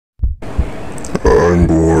I'm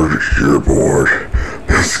bored, you're bored.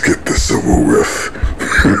 Let's get this over with.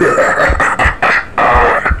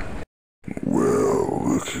 Well,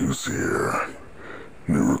 look who's here.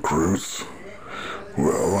 New recruits?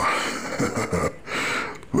 Well,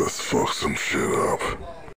 let's fuck some shit up.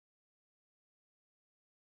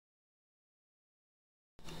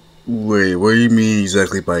 Wait, what do you mean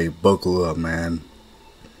exactly by buckle up, man?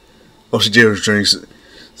 All she did was drink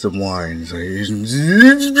some wine. It's like,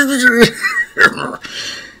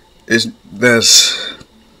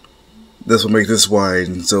 that's what makes this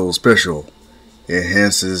wine so special. It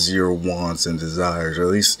enhances your wants and desires, or at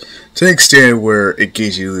least to an extent where it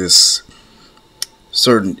gives you this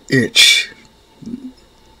certain itch.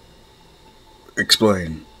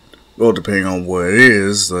 Explain. Well, depending on what it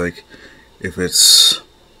is, like if it's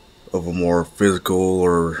of a more physical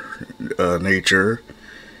or nature,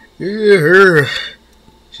 yeah,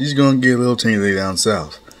 she's gonna get a little tingly down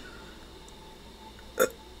south.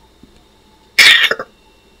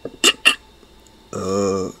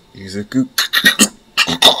 He's a gook.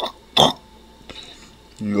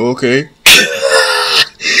 Okay.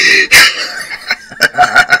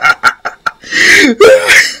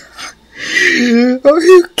 Are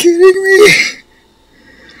you kidding me?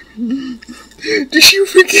 Did you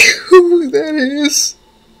forget who that is?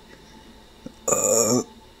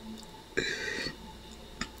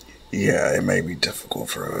 Yeah, it may be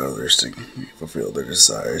difficult for others to fulfill their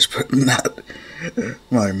desires, but not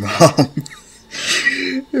my mom.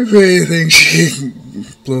 If anything, she can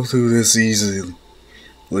blow through this easily.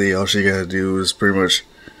 All she gotta do is pretty much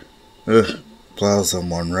plow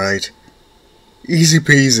someone, right? Easy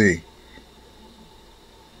peasy.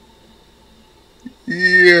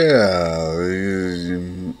 Yeah,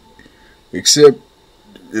 except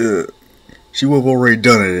she would have already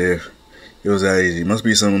done it if it was that easy. Must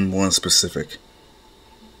be someone specific.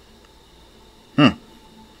 Oh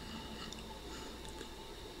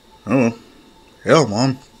well. Hell,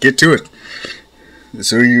 Mom, get to it. The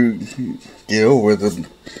sooner you get over it, the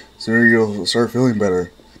sooner you'll start feeling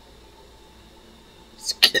better.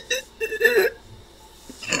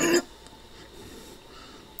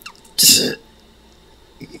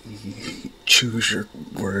 Choose your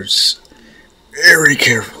words very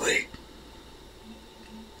carefully.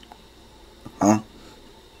 Huh?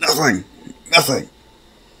 Nothing.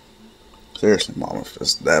 Seriously, Mom, if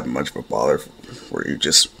it's that much of a bother for you,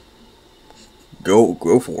 just go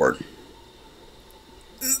for it.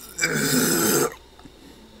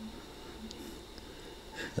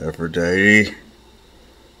 Aphrodite.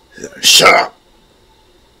 Shut up!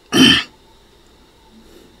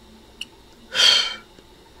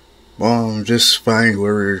 Mom, just find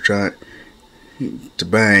whoever you're trying to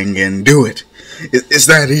bang and do it. It's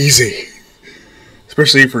that easy.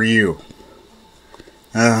 Especially for you.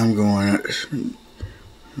 I'm going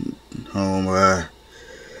home.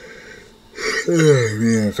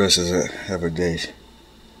 Me and Festus have a date.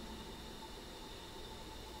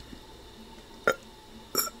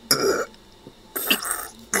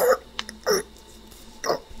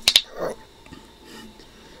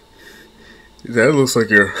 That looks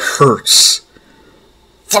like it hurts.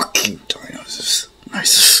 Fucking diagnosis.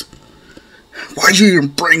 Nice. Why'd you even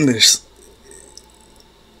bring this?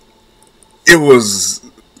 It was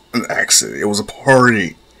an accident. It was a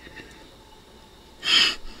party.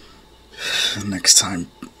 Next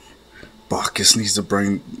time, Bacchus needs to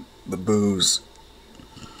bring the booze.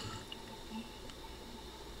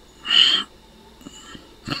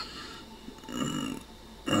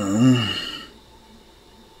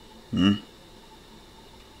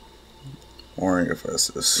 Morning,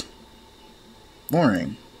 Ephesus.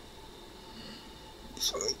 Morning.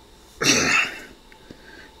 So,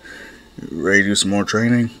 ready to do some more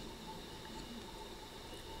training?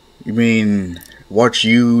 You mean watch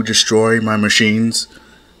you destroy my machines?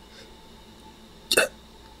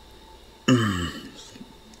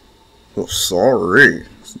 Oh, sorry.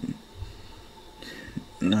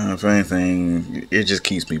 No, if anything, it just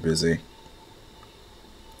keeps me busy.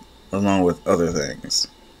 Along with other things.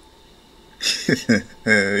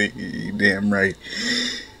 You damn right.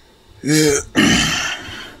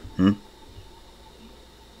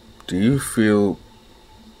 Do you feel...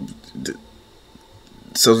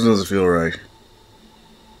 Something doesn't feel right.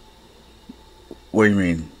 What do you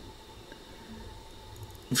mean?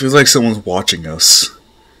 It feels like someone's watching us.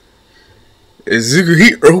 As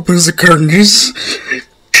he opens the curtains.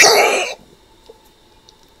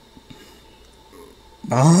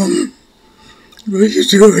 Mom? What are you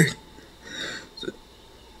doing?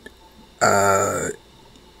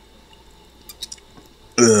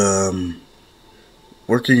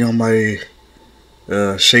 Working on my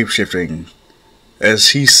shape-shifting as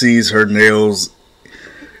he sees her nails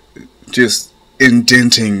just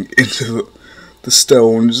indenting into the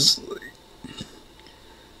stones.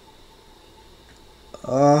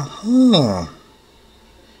 Uh-huh.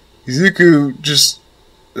 Izuku just,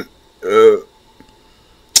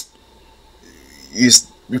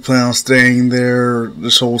 you plan on staying there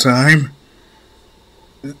this whole time?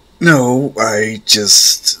 No, I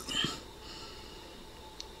just...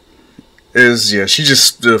 she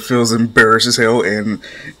just feels embarrassed as hell and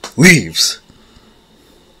leaves.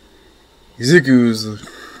 Izuku's...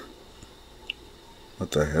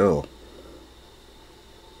 What the hell?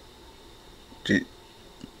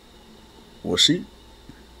 Was she?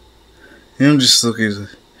 Him just looking...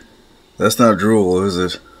 That's not drool, is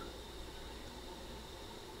it?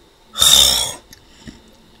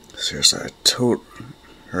 Seriously, I told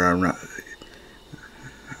her I'm not...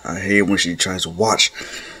 I hate when she tries to watch.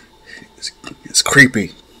 It's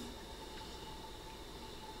creepy.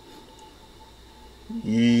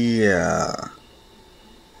 Yeah.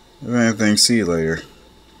 If anything, see you later.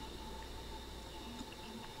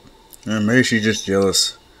 Maybe she's just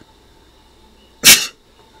jealous.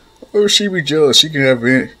 Or she be jealous? She can have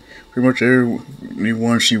pretty much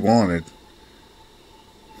anyone she wanted.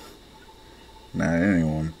 Not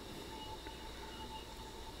anyone.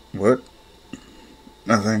 What?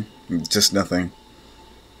 Nothing. Just nothing.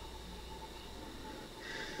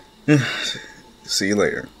 See you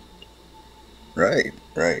later. Right.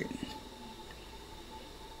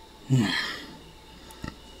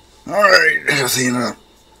 Alright, Athena.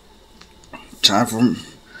 Time for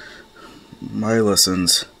my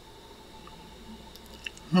lessons.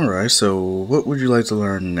 Alright, so what would you like to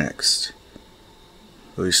learn next?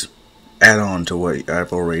 At least add on to what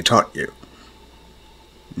I've already taught you.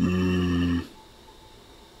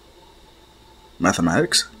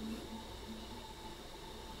 Mathematics?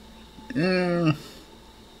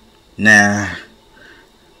 Nah.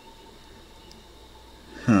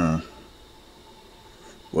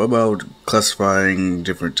 What about classifying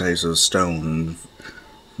different types of stone?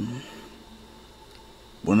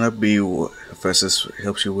 Wouldn't that be what Hephaestus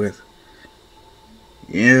helps you with?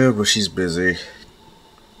 Yeah, but she's busy.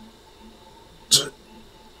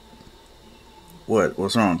 What?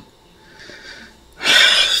 What's wrong?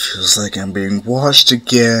 Feels like I'm being watched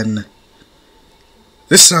again.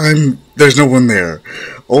 This time, there's no one there.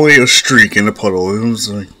 Only a streak in a puddle. It was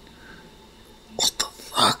like... What the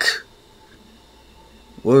fuck?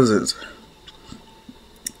 What is it?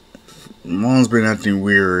 Mom's been acting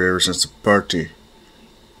weird ever since the party.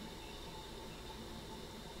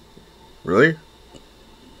 Really?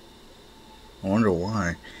 I wonder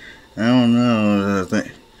why. I don't know. I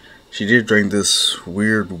think she did drink this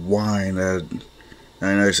weird wine that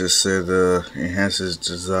Dionysus said enhances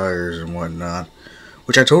desires and whatnot.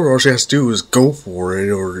 Which I told her all she has to do is go for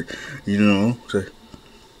it, or, you know, say,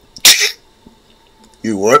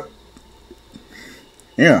 you what?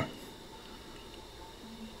 Yeah.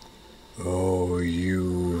 Oh,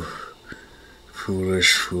 you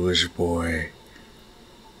foolish, foolish boy.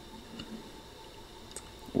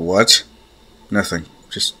 What? Nothing.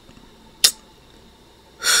 Just...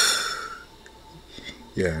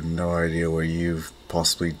 You have no idea what you've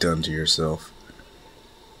possibly done to yourself.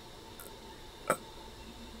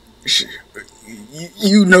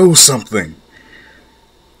 You know something.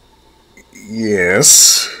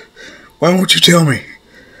 Yes. Why won't you tell me?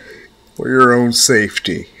 For your own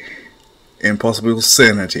safety. And possible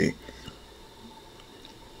sanity.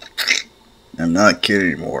 I'm not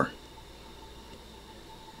kidding anymore.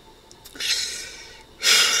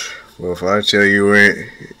 Well, if I tell you,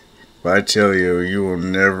 you will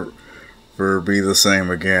never be the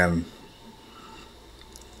same again.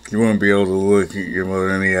 You won't be able to look at your mother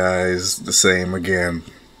in the eyes the same again.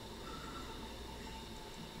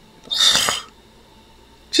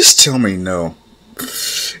 Just tell me no.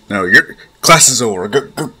 No, your class is over.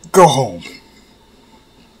 Go home.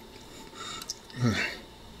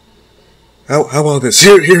 How about this?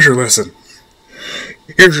 Here's your lesson.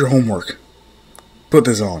 Here's your homework. Put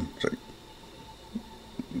this on.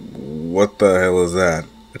 What the hell is that?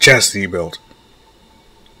 A chastity belt.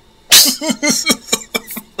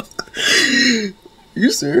 You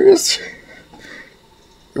serious?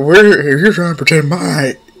 If you're trying to pretend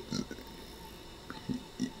my...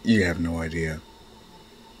 You have no idea.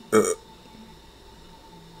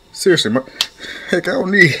 Seriously, heck, I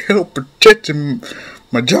don't need help protecting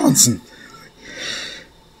my Johnson.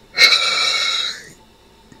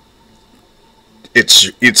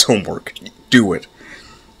 It's homework. Do it.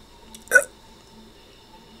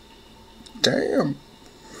 Damn.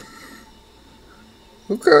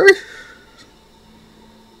 Okay.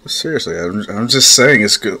 Seriously, I'm just saying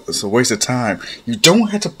it's good. It's a waste of time. You don't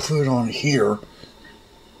have to put it on here.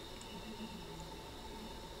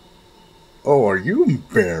 Oh, are you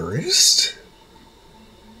embarrassed?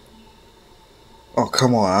 Oh,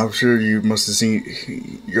 come on. I'm sure you must have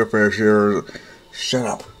seen your fair share. Shut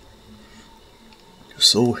up.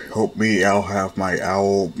 So help me, I'll have my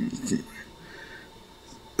owl.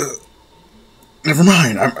 Never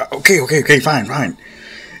mind. I'm okay. Fine.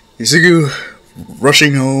 Izuku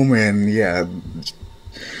rushing home, and yeah,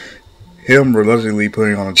 him reluctantly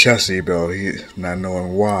putting on a chastity belt. He not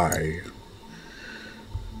knowing why.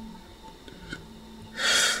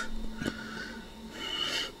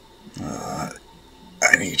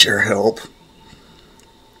 I need your help,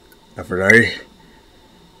 Aphrodite.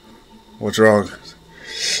 What's wrong?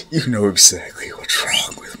 You know exactly what's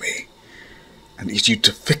wrong with me. I need you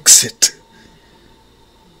to fix it.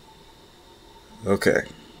 Okay.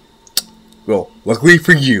 Well, luckily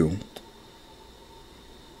for you,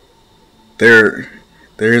 there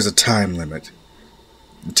is a time limit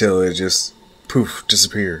until it just poof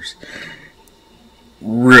disappears.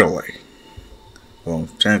 Really? Well,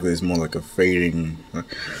 technically it's more like a fading.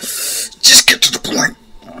 Just get to the point.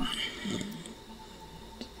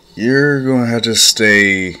 You're gonna have to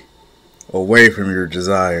stay away from your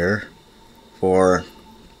desire for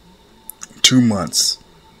 2 months.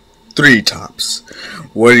 3 tops.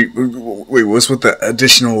 Wait, what's with the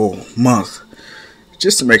additional month?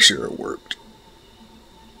 Just to make sure it worked.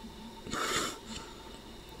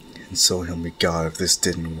 And so help me God, if this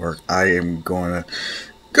didn't work, I am gonna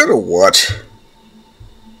what?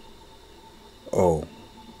 Oh,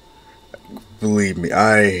 believe me,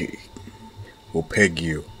 I will peg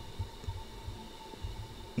you.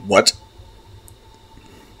 What?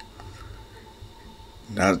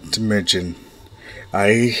 Not to mention,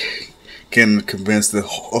 I can convince a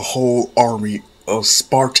whole army of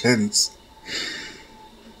Spartans.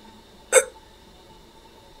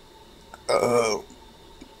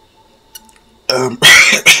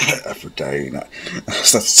 Aphrodite,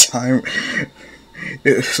 that's not the time.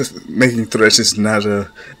 Making threats is not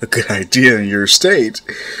a good idea in your state.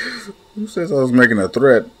 Who says I was making a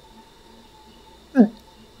threat?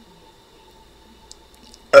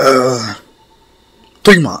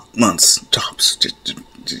 3 months tops.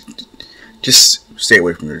 Just stay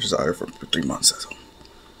away from your desire for 3 months. That's all.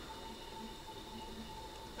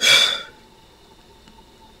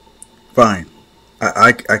 Fine,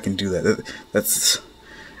 I can do that. That's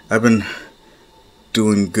I've been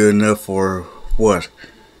doing good enough for what?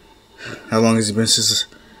 How long has it been since?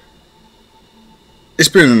 It's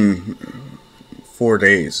been 4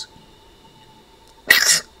 days.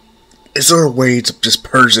 Is there a way to just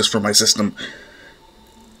purge this from my system?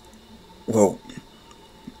 Well,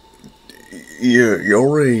 you're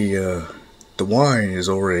already, the wine is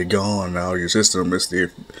already gone out of your system. It's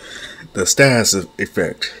the status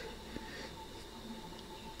effect.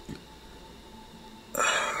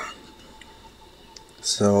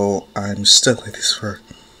 So, I'm stuck like this for...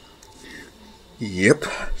 Yep.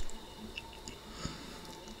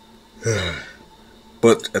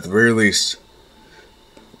 But, at the very least,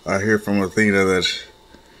 I hear from Athena that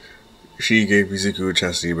she gave Izuku a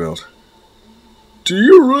chastity belt. Do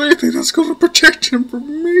you really think that's going to protect him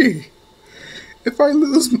from me? If I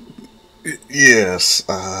lose... Yes,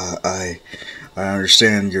 I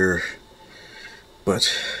understand your...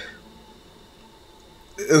 But...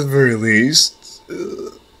 At the very least...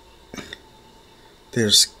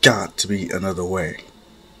 there's got to be another way.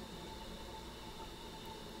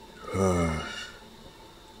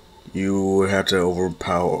 You would have to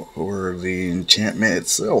overpower the enchantment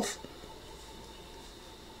itself.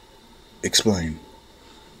 Explain.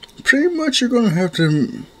 Pretty much you're going to have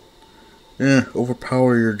to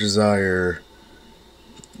overpower your desire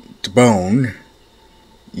to bone.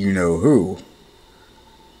 You know who.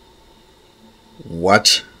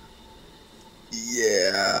 What?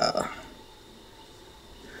 Yeah.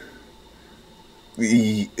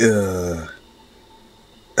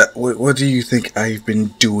 What do you think I've been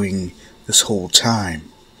doing this whole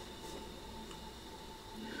time?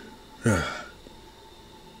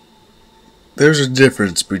 There's a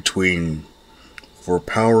difference between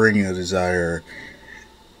overpowering a desire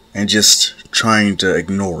and just trying to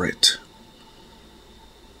ignore it.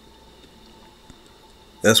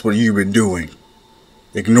 That's what you've been doing.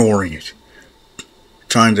 Ignoring it.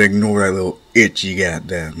 Trying to ignore that little itch you got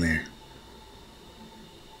down there.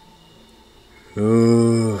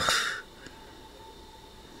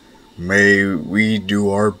 May we do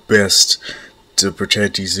our best to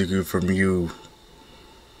protect Izuku from you.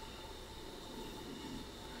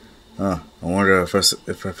 I wonder if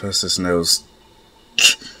Hephaestus knows.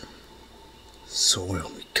 So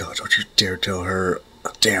help me God, don't you dare tell her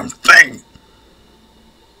a damn thing!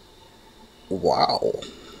 Wow.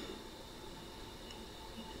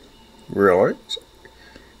 Really?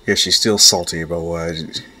 Yeah, she's still salty about why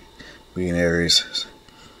being Aries.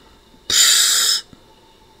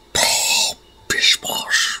 Bish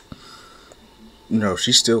bosh. No,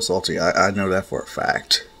 she's still salty. I know that for a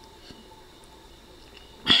fact.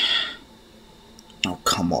 Oh,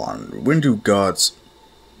 come on. When do gods...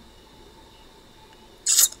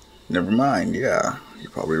 Never mind, yeah.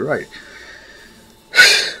 You're probably right.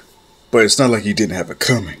 But it's not like you didn't have it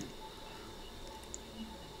coming.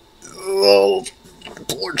 Oh,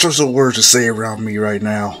 just a word to say around me right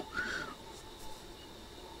now.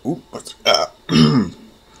 Ooh,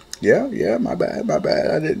 yeah, my bad.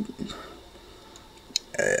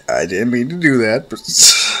 I didn't mean to do that, but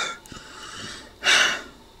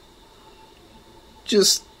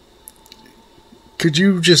just, could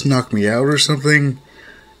you just knock me out or something?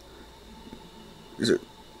 Is it,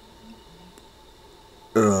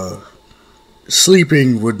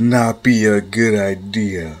 sleeping would not be a good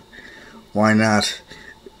idea. Why not?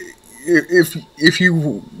 If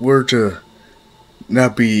you were to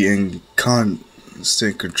not be in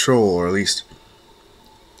constant control, or at least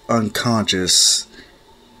unconscious,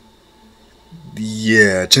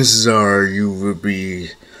 yeah, chances are you would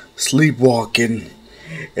be sleepwalking,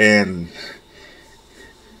 and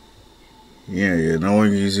yeah,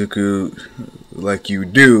 knowing Izuku like you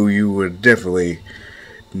do, you would definitely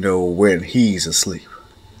know when he's asleep.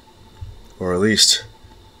 Or at least,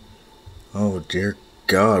 oh dear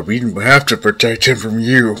God, we have to protect him from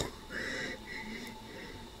you.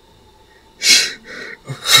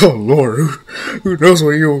 Oh Lord, who knows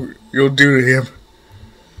what you'll do to him?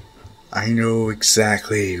 I know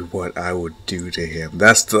exactly what I would do to him.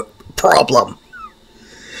 That's the problem.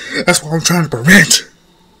 That's what I'm trying to prevent.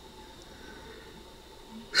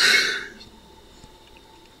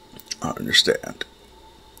 I understand.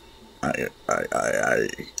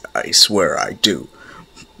 I swear I do.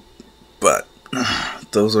 But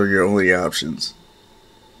those are your only options.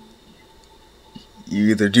 You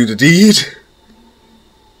either do the deed,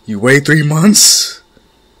 you wait 3 months,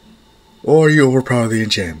 or you overpower the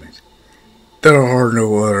enchantment. There are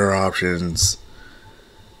no other options.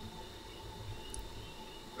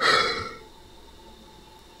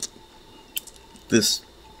 This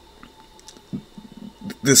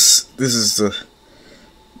is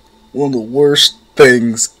one of the worst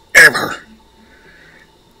things ever.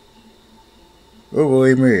 Oh,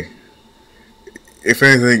 believe me. If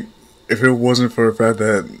anything, if it wasn't for the fact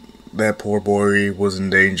that that poor boy was in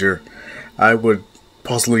danger, I would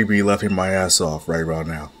possibly be laughing my ass off right about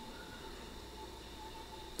now.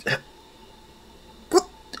 What?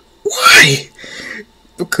 Why?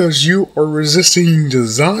 Because you are resisting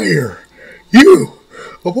desire. You,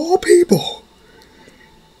 of all people.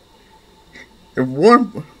 On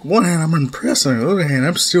one hand, I'm impressed. On the other hand,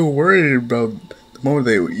 I'm still worried about the moment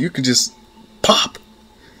that you could just pop.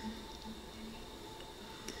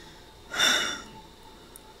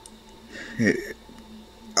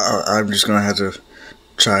 I'm just gonna have to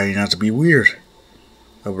try not to be weird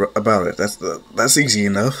about it. That's easy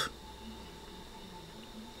enough.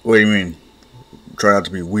 What do you mean? Try not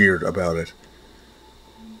to be weird about it.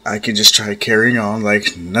 I can just try carrying on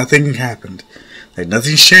like nothing happened, like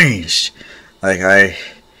nothing's changed, like I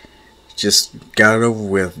just got it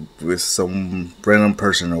over with some random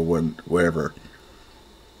person or whatever.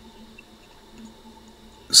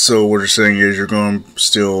 So what you're saying is you're going to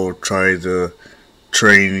still try to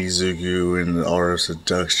train Izuku in the art of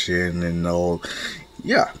seduction and all.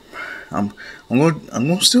 Yeah, I'm going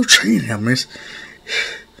to still train him.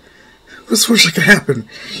 What's worse that could happen?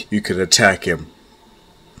 You could attack him.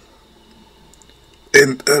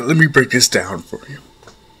 And let me break this down for you.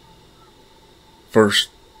 First,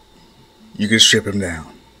 you can strip him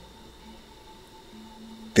down.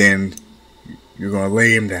 Then, you're going to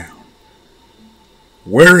lay him down.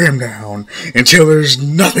 Wear him down until there's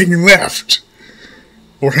nothing left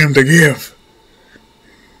for him to give.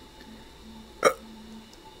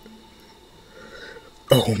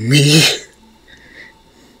 Oh, me?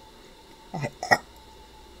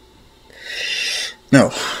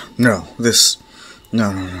 No.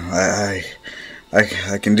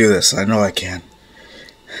 I can do this. I know I can.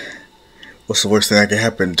 What's the worst thing that can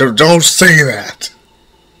happen? Don't say that.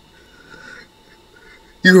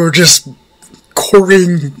 You are just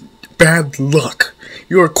courting bad luck.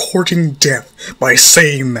 You are courting death by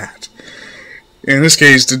saying that. In this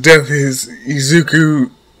case, the death is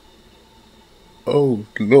Izuku. Oh,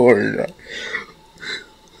 Lord.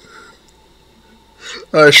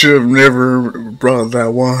 I should have never brought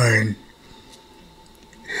that wine.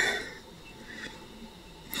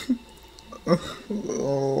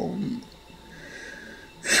 Um,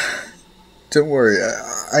 don't worry.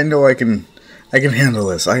 I know I can. I can handle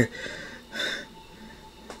this.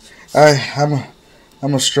 I'm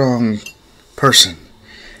I'm a strong person.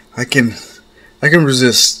 I can. I can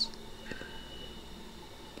resist.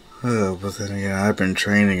 Oh, but then again, I've been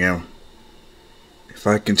training him. If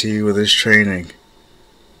I continue with this training,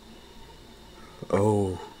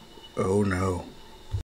 oh no.